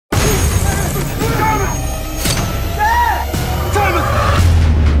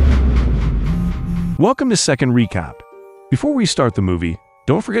Welcome to Second Recap. Before we start the movie,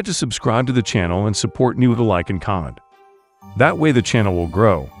 don't forget to subscribe to the channel and support me with a like and comment. That way the channel will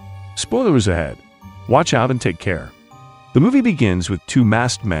grow. Spoilers ahead. Watch out and take care. The movie begins with two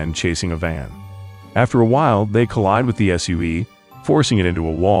masked men chasing a van. After a while, they collide with the SUV, forcing it into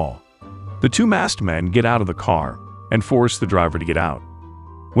a wall. The two masked men get out of the car and force the driver to get out.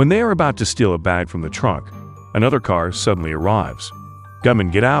 When they are about to steal a bag from the trunk, another car suddenly arrives. Gunmen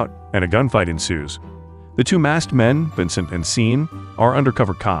get out and a gunfight ensues. The two masked men, Vincent and Sean, are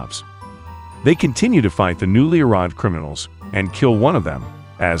undercover cops. They continue to fight the newly arrived criminals and kill one of them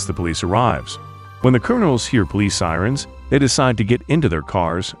as the police arrives. When the criminals hear police sirens, they decide to get into their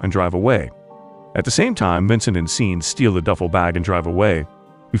cars and drive away. At the same time, Vincent and Sean steal the duffel bag and drive away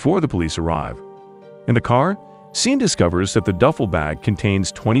before the police arrive. In the car, Sean discovers that the duffel bag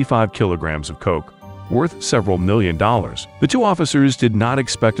contains 25 kilograms of coke, worth several $1 million. The two officers did not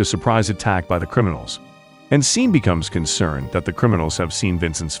expect a surprise attack by the criminals, and Sean becomes concerned that the criminals have seen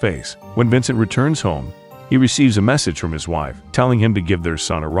Vincent's face. When Vincent returns home, he receives a message from his wife telling him to give their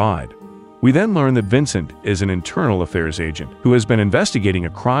son a ride. We then learn that Vincent is an internal affairs agent who has been investigating a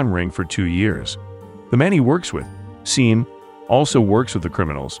crime ring for 2 years. The man he works with, Sean, also works with the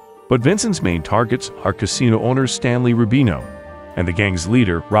criminals, but Vincent's main targets are casino owner Stanley Rubino and the gang's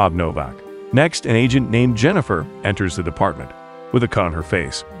leader, Rob Novak. Next, an agent named Jennifer enters the department with a cut on her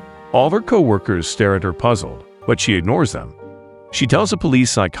face. All of her co-workers stare at her puzzled, but she ignores them. She tells a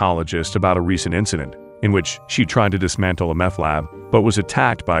police psychologist about a recent incident in which she tried to dismantle a meth lab but was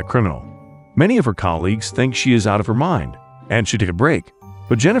attacked by a criminal. Many of her colleagues think she is out of her mind and should take a break,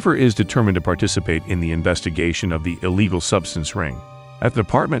 but Jennifer is determined to participate in the investigation of the illegal substance ring. At the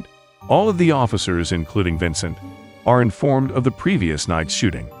department, all of the officers, including Vincent, are informed of the previous night's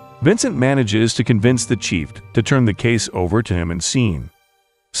shooting. Vincent manages to convince the chief to turn the case over to him and Sean.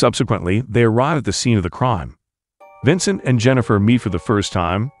 Subsequently, they arrive at the scene of the crime. Vincent and Jennifer meet for the first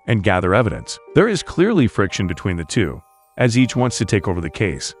time and gather evidence. There is clearly friction between the two, as each wants to take over the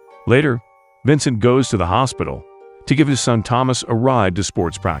case. Later, Vincent goes to the hospital to give his son Thomas a ride to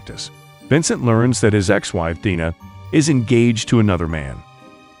sports practice. Vincent learns that his ex-wife, Dina, is engaged to another man.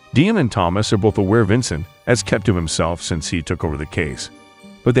 Dina and Thomas are both aware Vincent has kept to himself since he took over the case,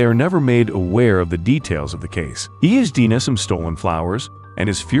 but they are never made aware of the details of the case. He gives Dina some stolen flowers and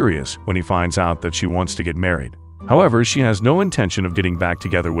is furious when he finds out that she wants to get married. However, she has no intention of getting back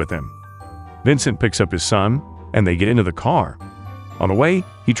together with him. Vincent picks up his son, and they get into the car. On the way,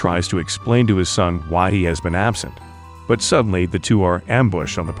 he tries to explain to his son why he has been absent, but suddenly the two are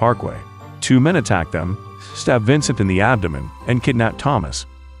ambushed on the parkway. Two men attack them, stab Vincent in the abdomen, and kidnap Thomas.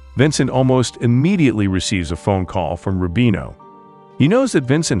 Vincent almost immediately receives a phone call from Rubino. He knows that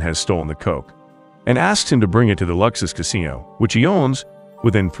Vincent has stolen the coke and asks him to bring it to the Luxus Casino, which he owns,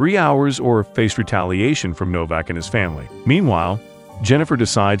 within 3 hours or face retaliation from Novak and his family. Meanwhile, Jennifer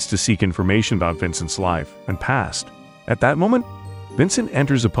decides to seek information about Vincent's life and past. At that moment, Vincent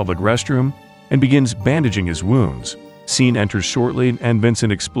enters a public restroom and begins bandaging his wounds. Sean enters shortly and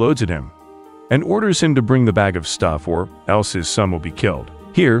Vincent explodes at him and orders him to bring the bag of stuff or else his son will be killed.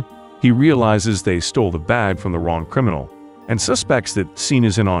 Here, he realizes they stole the bag from the wrong criminal and suspects that Sean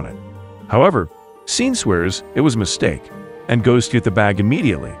is in on it. However, Sean swears it was a mistake and goes to get the bag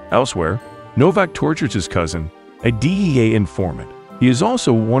immediately. Elsewhere, Novak tortures his cousin, a DEA informant. He is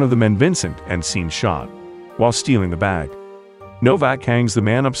also one of the men Vincent and Sean shot while stealing the bag. Novak hangs the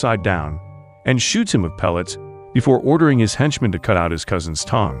man upside down and shoots him with pellets before ordering his henchmen to cut out his cousin's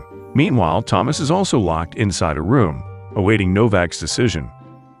tongue. Meanwhile, Thomas is also locked inside a room, awaiting Novak's decision.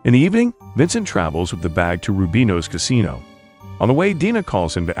 In the evening, Vincent travels with the bag to Rubino's casino. On the way, Dina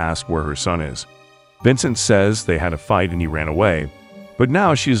calls him to ask where her son is. Vincent says they had a fight and he ran away, but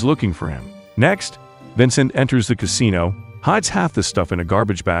now she is looking for him. Next, Vincent enters the casino, hides half the stuff in a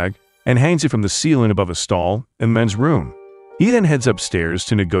garbage bag, and hangs it from the ceiling above a stall in the men's room. He then heads upstairs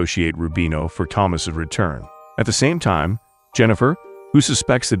to negotiate Rubino for Thomas's return. At the same time, Jennifer, who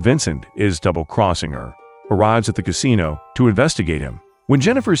suspects that Vincent is double-crossing her, arrives at the casino to investigate him. When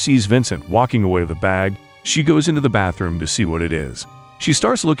Jennifer sees Vincent walking away with the bag, she goes into the bathroom to see what it is. She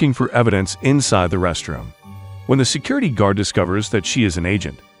starts looking for evidence inside the restroom. When the security guard discovers that she is an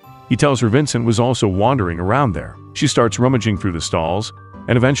agent, he tells her Vincent was also wandering around there. She starts rummaging through the stalls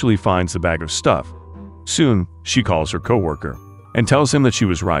and eventually finds the bag of stuff. Soon, she calls her co-worker and tells him that she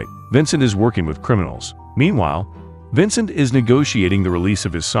was right. Vincent is working with criminals. Meanwhile, Vincent is negotiating the release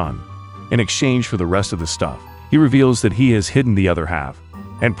of his son in exchange for the rest of the stuff. He reveals that he has hidden the other half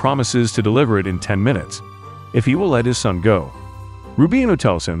and promises to deliver it in 10 minutes if he will let his son go. Rubino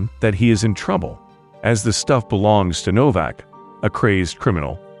tells him that he is in trouble, as the stuff belongs to Novak, a crazed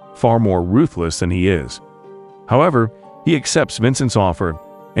criminal far more ruthless than he is. However, he accepts Vincent's offer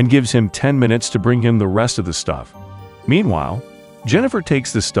and gives him 10 minutes to bring him the rest of the stuff. Meanwhile, Jennifer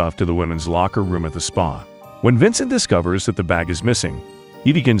takes the stuff to the women's locker room at the spa. When Vincent discovers that the bag is missing,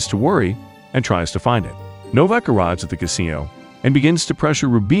 he begins to worry and tries to find it. Novak arrives at the casino and begins to pressure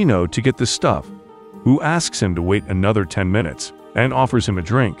Rubino to get the stuff, who asks him to wait another 10 minutes and offers him a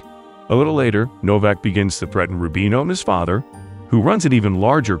drink. A little later, Novak begins to threaten Rubino and his father, who runs an even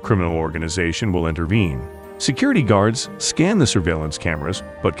larger criminal organization, will intervene. Security guards scan the surveillance cameras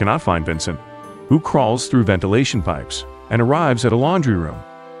but cannot find Vincent, who crawls through ventilation pipes and arrives at a laundry room.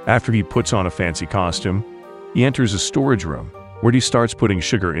 After he puts on a fancy costume, he enters a storage room where he starts putting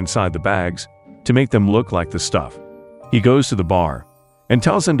sugar inside the bags to make them look like the stuff. He goes to the bar and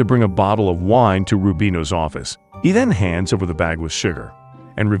tells them to bring a bottle of wine to Rubino's office. He then hands over the bag with sugar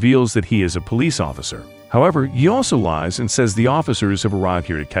and reveals that he is a police officer. However, he also lies and says the officers have arrived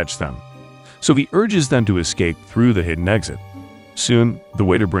here to catch them. So he urges them to escape through the hidden exit. Soon, the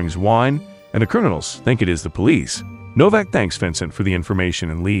waiter brings wine, and the criminals think it is the police. Novak thanks Vincent for the information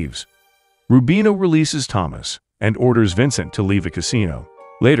and leaves. Rubino releases Thomas and orders Vincent to leave the casino.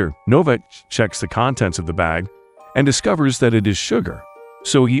 Later, Novak checks the contents of the bag and discovers that it is sugar,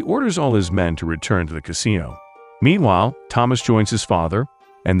 so he orders all his men to return to the casino. Meanwhile, Thomas joins his father,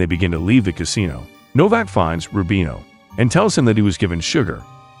 and they begin to leave the casino. Novak finds Rubino and tells him that he was given sugar,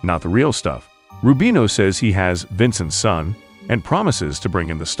 not the real stuff. Rubino says he has Vincent's son and promises to bring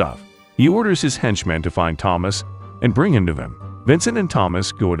him the stuff. He orders his henchmen to find Thomas and bring him to him. Vincent and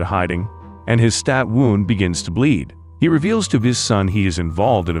Thomas go into hiding, and his stab wound begins to bleed. He reveals to his son he is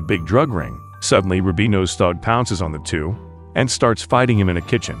involved in a big drug ring. Suddenly, Rubino's thug pounces on the two and starts fighting him in a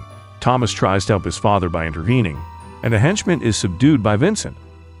kitchen. Thomas tries to help his father by intervening, and the henchman is subdued by Vincent,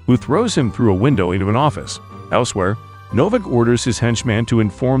 who throws him through a window into an office. Elsewhere, Novak orders his henchman to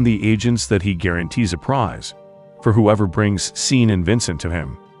inform the agents that he guarantees a prize for whoever brings Sean and Vincent to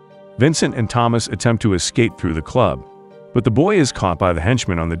him. Vincent and Thomas attempt to escape through the club, but the boy is caught by the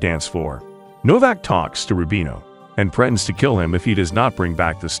henchman on the dance floor. Novak talks to Rubino and threatens to kill him if he does not bring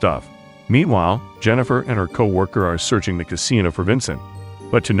back the stuff. Meanwhile, Jennifer and her co-worker are searching the casino for Vincent,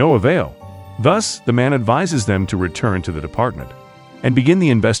 but to no avail. Thus, the man advises them to return to the department and begin the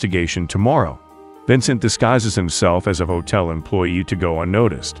investigation tomorrow. Vincent disguises himself as a hotel employee to go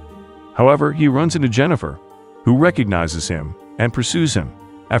unnoticed. However, he runs into Jennifer, who recognizes him and pursues him.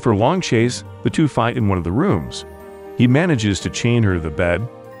 After a long chase, the two fight in one of the rooms. He manages to chain her to the bed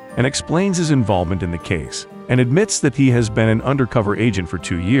and explains his involvement in the case, and admits that he has been an undercover agent for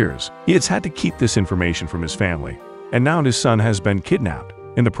 2 years. He has had to keep this information from his family, and now his son has been kidnapped.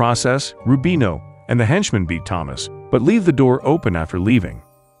 In the process, Rubino and the henchman beat Thomas, but leave the door open after leaving.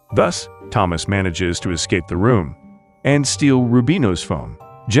 Thus, Thomas manages to escape the room and steal Rubino's phone.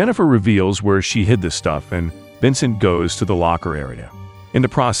 Jennifer reveals where she hid the stuff, and Vincent goes to the locker area. In the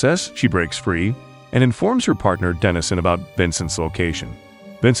process, she breaks free and informs her partner Dennison about Vincent's location.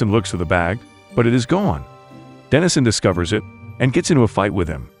 Vincent looks for the bag, but it is gone. Dennison discovers it and gets into a fight with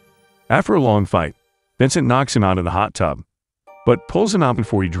him. After a long fight, Vincent knocks him out in the hot tub, but pulls him out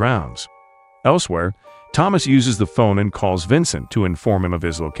before he drowns. Elsewhere, Thomas uses the phone and calls Vincent to inform him of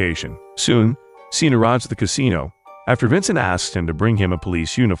his location. Soon, Sean arrives at the casino after Vincent asks him to bring him a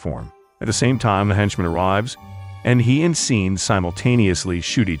police uniform. At the same time, the henchman arrives, and he and Sean simultaneously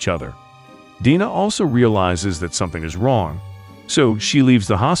shoot each other. Dina also realizes that something is wrong, so she leaves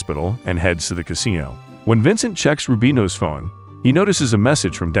the hospital and heads to the casino. When Vincent checks Rubino's phone, he notices a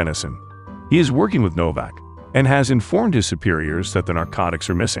message from Dennison. He is working with Novak and has informed his superiors that the narcotics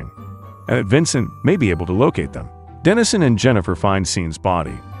are missing, and that Vincent may be able to locate them. Dennison and Jennifer find Sean's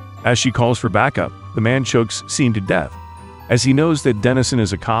body. As she calls for backup, the man chokes Sean to death, as he knows that Dennison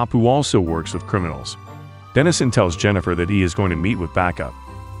is a cop who also works with criminals. Dennison tells Jennifer that he is going to meet with backup.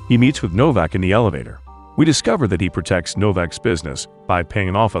 He meets with Novak in the elevator. We discover that he protects Novak's business by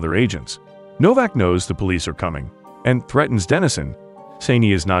paying off other agents. Novak knows the police are coming and threatens Dennison, saying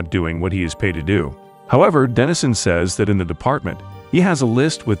he is not doing what he is paid to do. However, Dennison says that in the department, he has a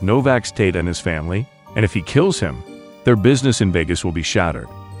list with Novak's data and his family, and if he kills him, their business in Vegas will be shattered.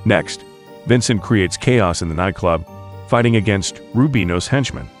 Next, Vincent creates chaos in the nightclub, fighting against Rubino's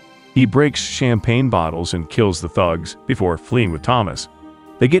henchmen. He breaks champagne bottles and kills the thugs before fleeing with Thomas.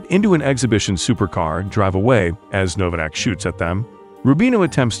 They get into an exhibition supercar and drive away as Novak shoots at them. Rubino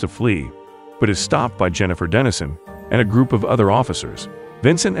attempts to flee, but is stopped by Jennifer Dennison and a group of other officers.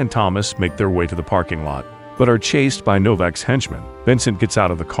 Vincent and Thomas make their way to the parking lot, but are chased by Novak's henchmen. Vincent gets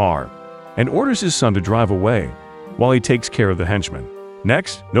out of the car and orders his son to drive away while he takes care of the henchmen.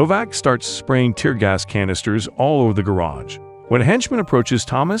 Next, Novak starts spraying tear gas canisters all over the garage. When a henchman approaches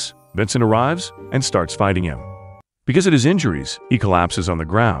Thomas, Vincent arrives and starts fighting him. Because of his injuries, he collapses on the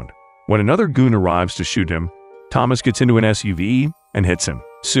ground. When another goon arrives to shoot him, Thomas gets into an SUV and hits him.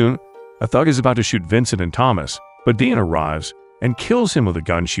 Soon, a thug is about to shoot Vincent and Thomas, but Diane arrives and kills him with a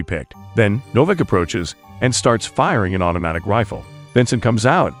gun she picked. Then, Novak approaches and starts firing an automatic rifle. Vincent comes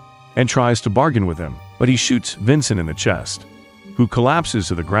out and tries to bargain with him, but he shoots Vincent in the chest, who collapses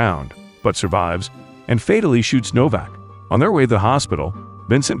to the ground, but survives, and fatally shoots Novak. On their way to the hospital,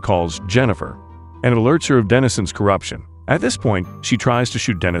 Vincent calls Jennifer and alerts her of Dennison's corruption. At this point, she tries to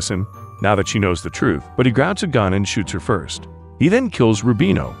shoot Dennison now that she knows the truth, but he grabs a gun and shoots her first. He then kills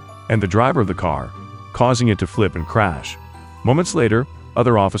Rubino and the driver of the car, causing it to flip and crash. Moments later,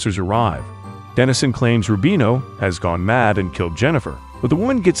 other officers arrive. Dennison claims Rubino has gone mad and killed Jennifer, but the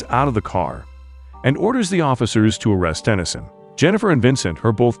woman gets out of the car and orders the officers to arrest Dennison. Jennifer and Vincent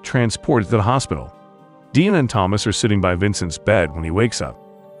are both transported to the hospital. Dean and Thomas are sitting by Vincent's bed when he wakes up.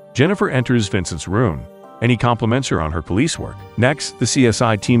 Jennifer enters Vincent's room, and he compliments her on her police work. Next, the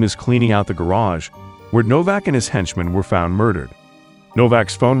CSI team is cleaning out the garage, where Novak and his henchmen were found murdered.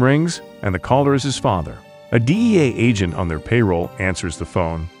 Novak's phone rings, and the caller is his father. A DEA agent on their payroll answers the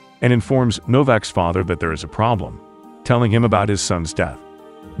phone and informs Novak's father that there is a problem, telling him about his son's death.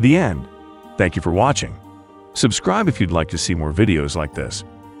 The end. Thank you for watching. Subscribe if you'd like to see more videos like this.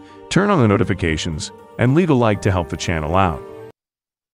 Turn on the notifications and leave a like to help the channel out.